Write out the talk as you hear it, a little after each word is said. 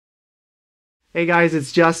Hey guys,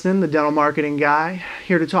 it's Justin, the dental marketing guy,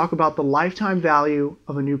 here to talk about the lifetime value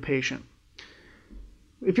of a new patient.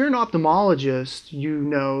 If you're an ophthalmologist, you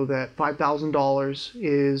know that $5,000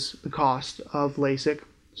 is the cost of LASIK.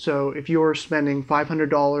 So if you're spending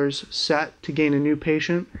 $500 set to gain a new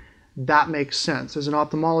patient, that makes sense. As an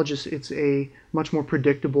ophthalmologist, it's a much more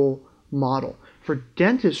predictable model. For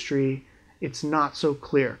dentistry, it's not so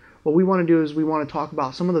clear. What we want to do is we want to talk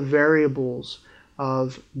about some of the variables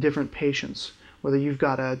of different patients. Whether you've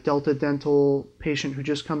got a Delta Dental patient who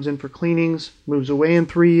just comes in for cleanings, moves away in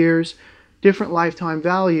 3 years, different lifetime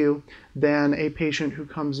value than a patient who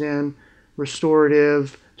comes in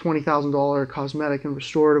restorative, $20,000 cosmetic and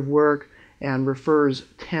restorative work and refers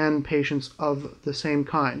 10 patients of the same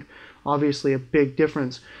kind. Obviously a big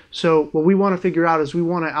difference. So what we want to figure out is we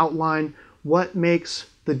want to outline what makes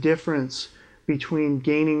the difference between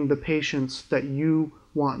gaining the patients that you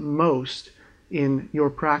want most in your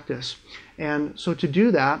practice. And so to do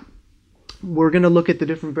that, we're going to look at the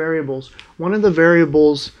different variables. One of the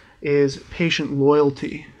variables is patient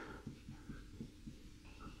loyalty.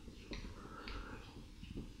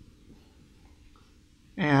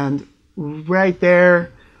 And right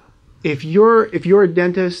there, if you're a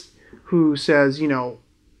dentist who says, you know,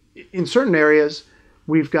 in certain areas,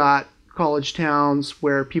 we've got college towns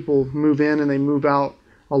where people move in and they move out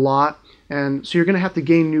a lot. And so you're going to have to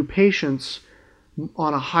gain new patients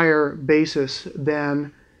on a higher basis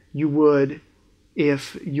than you would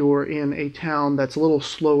if you're in a town that's a little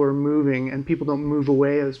slower moving and people don't move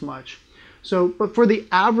away as much. So, but for the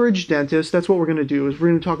average dentist, that's what we're going to do, is we're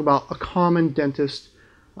going to talk about a common dentist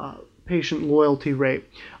patient loyalty rate.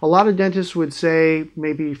 A lot of dentists would say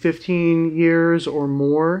maybe 15 years or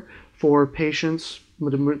more for patients,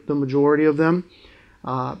 the majority of them.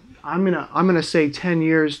 I'm gonna say 10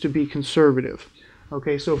 years to be conservative.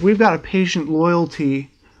 Okay, so if we've got a patient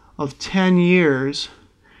loyalty of 10 years,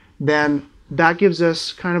 then that gives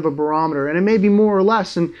us kind of a barometer, and it may be more or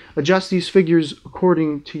less, and adjust these figures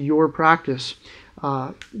according to your practice.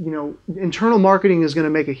 You know, internal marketing is going to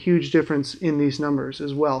make a huge difference in these numbers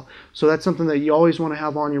as well. So that's something that you always want to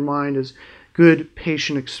have on your mind, is good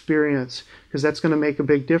patient experience, because that's going to make a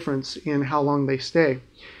big difference in how long they stay.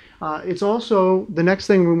 It's also, the next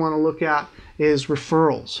thing we want to look at is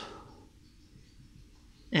referrals.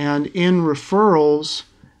 And in referrals,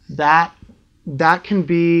 that can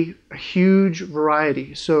be a huge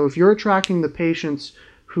variety. So if you're attracting the patients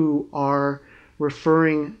who are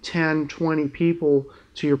referring 10, 20 people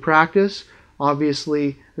to your practice,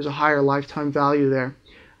 obviously there's a higher lifetime value there.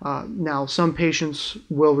 Now, some patients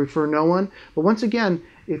will refer no one, but once again,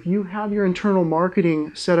 if you have your internal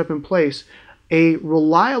marketing set up in place, a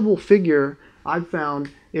reliable figure I've found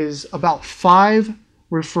is about 5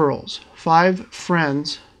 referrals. 5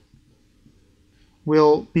 friends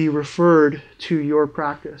will be referred to your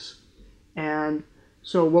practice. And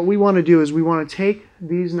so what we want to do is we want to take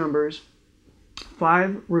these numbers,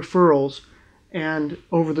 5 referrals, and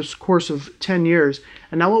over the course of 10 years,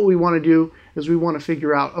 and now what we want to do is we want to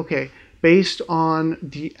figure out, okay, based on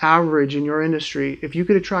the average in your industry, if you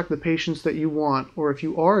could attract the patients that you want, or if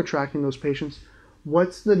you are attracting those patients,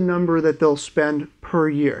 what's the number that they'll spend per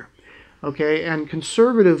year? Okay, and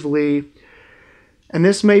conservatively, and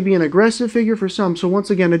this may be an aggressive figure for some, so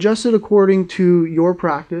once again, adjust it according to your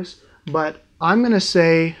practice, but I'm going to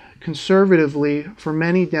say conservatively for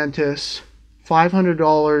many dentists,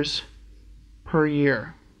 $500 per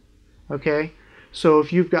year. Okay, so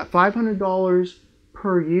if you've got $500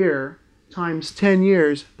 per year times 10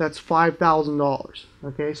 years, that's $5,000.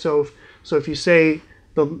 Okay, so if you say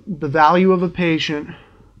the value of a patient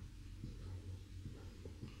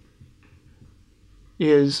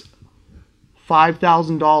is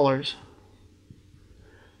 $5,000,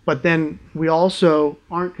 but then we also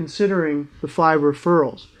aren't considering the 5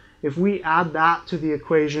 referrals. If we add that to the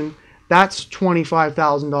equation, that's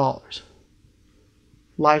 $25,000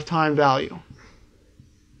 lifetime value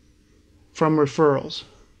from referrals.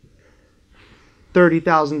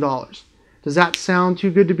 $30,000. Does that sound too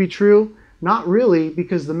good to be true? Not really,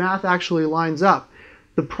 because the math actually lines up.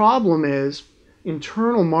 The problem is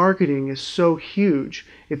internal marketing is so huge.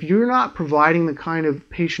 If you're not providing the kind of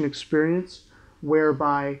patient experience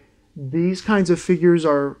whereby these kinds of figures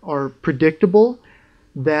are predictable,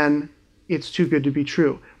 then it's too good to be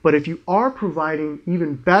true. But if you are providing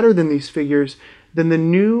even better than these figures, then the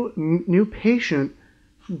new patient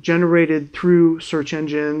generated through search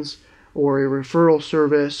engines or a referral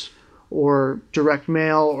service or direct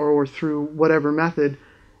mail or through whatever method,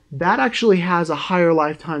 that actually has a higher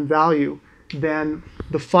lifetime value than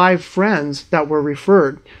the 5 friends that were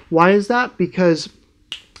referred. Why is that? Because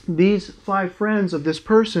these 5 friends of this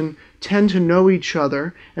person tend to know each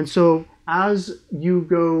other, and so as you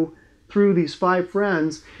go through these 5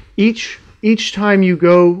 friends, each time you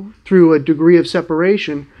go through a degree of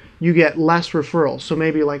separation, you get less referrals. So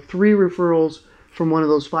maybe like 3 referrals from one of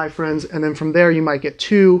those 5 friends, and then from there you might get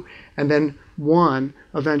 2 and then 1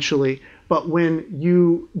 eventually. But when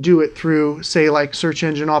you do it through, say, like search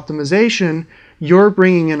engine optimization, you're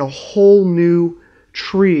bringing in a whole new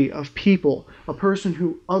tree of people, a person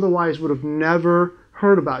who otherwise would have never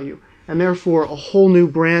heard about you, and therefore a whole new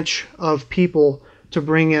branch of people to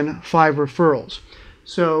bring in 5 referrals.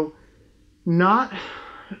 So not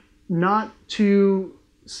to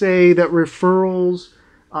say that referrals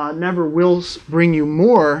never will bring you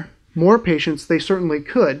more patients. They certainly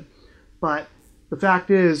could, but the fact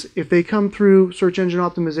is, if they come through search engine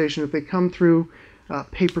optimization, if they come through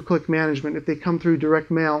pay-per-click management, if they come through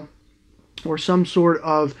direct mail or some sort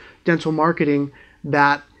of dental marketing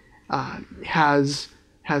that has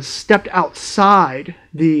stepped outside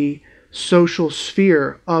the social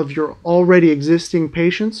sphere of your already existing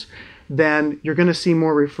patients, then you're going to see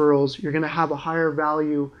more referrals. You're going to have a higher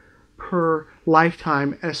value per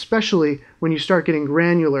lifetime, especially when you start getting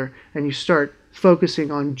granular and you start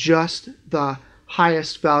focusing on just the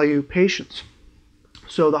highest value patients.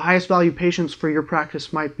 So the highest value patients for your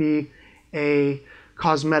practice might be a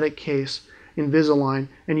cosmetic case, Invisalign,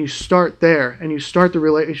 and you start there and you start the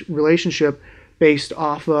relationship based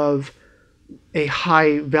off of a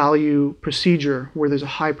high value procedure where there's a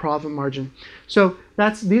high profit margin. So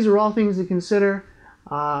these are all things to consider.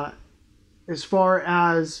 As far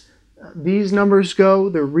as these numbers go,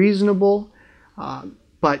 they're reasonable,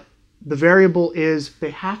 but the variable is they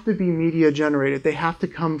have to be media generated. They have to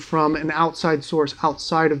come from an outside source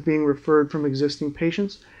outside of being referred from existing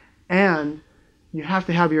patients, and you have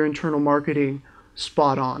to have your internal marketing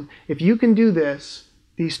spot on. If you can do this,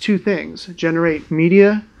 these 2 things, generate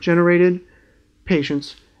media generated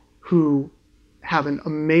patients who have an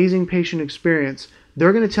amazing patient experience,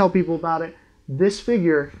 they're going to tell people about it. This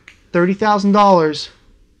figure, $30,000,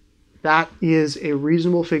 that is a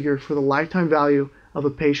reasonable figure for the lifetime value of a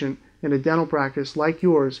patient in a dental practice like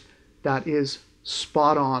yours that is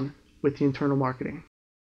spot on with the internal marketing.